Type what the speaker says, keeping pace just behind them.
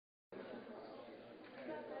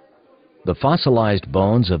The fossilized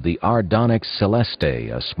bones of the Aardonyx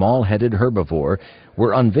celestae, a small-headed herbivore,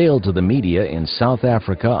 were unveiled to the media in South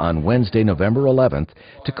Africa on Wednesday, November 11th,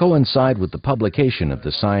 to coincide with the publication of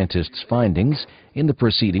the scientists' findings in the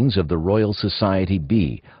Proceedings of the Royal Society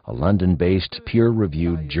B, a London-based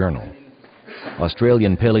peer-reviewed journal.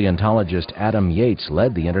 Australian paleontologist Adam Yates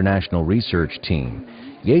led the international research team.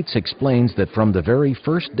 Yates explains that from the very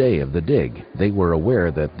first day of the dig, they were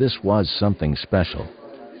aware that this was something special.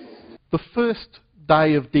 The first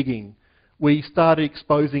day of digging, we started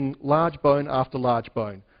exposing large bone after large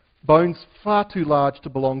bone. Bones far too large to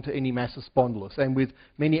belong to any Massus spondylus, and with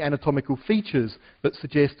many anatomical features that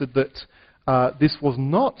suggested that this was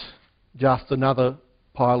not just another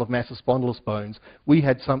pile of Massus spondylus bones. We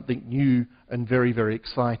had something new and very, very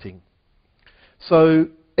exciting. So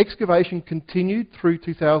excavation continued through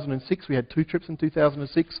 2006. We had 2 trips in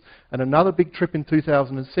 2006 and another big trip in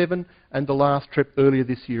 2007 and the last trip earlier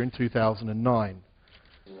this year in 2009.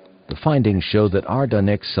 The findings show that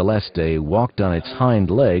Aardonyx celestae walked on its hind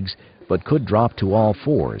legs but could drop to all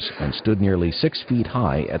fours and stood nearly 6 feet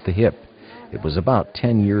high at the hip. It was about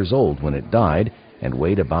 10 years old when it died and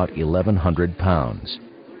weighed about 1,100 pounds.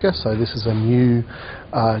 So this is a new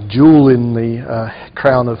jewel in the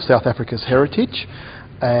crown of South Africa's heritage,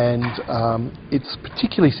 and it's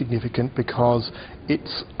particularly significant because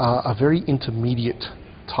it's a very intermediate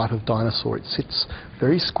type of dinosaur. It sits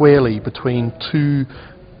very squarely between 2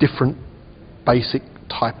 different basic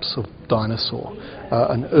types of dinosaur.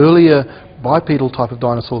 An earlier bipedal type of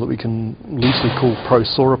dinosaur that we can loosely call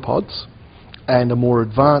prosauropods, and a more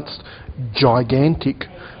advanced, gigantic,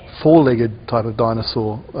 4-legged type of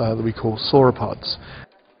dinosaur that we call sauropods.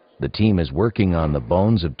 The team is working on the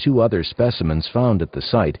bones of 2 other specimens found at the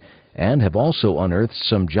site and have also unearthed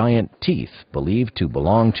some giant teeth believed to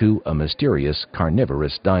belong to a mysterious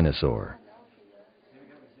carnivorous dinosaur.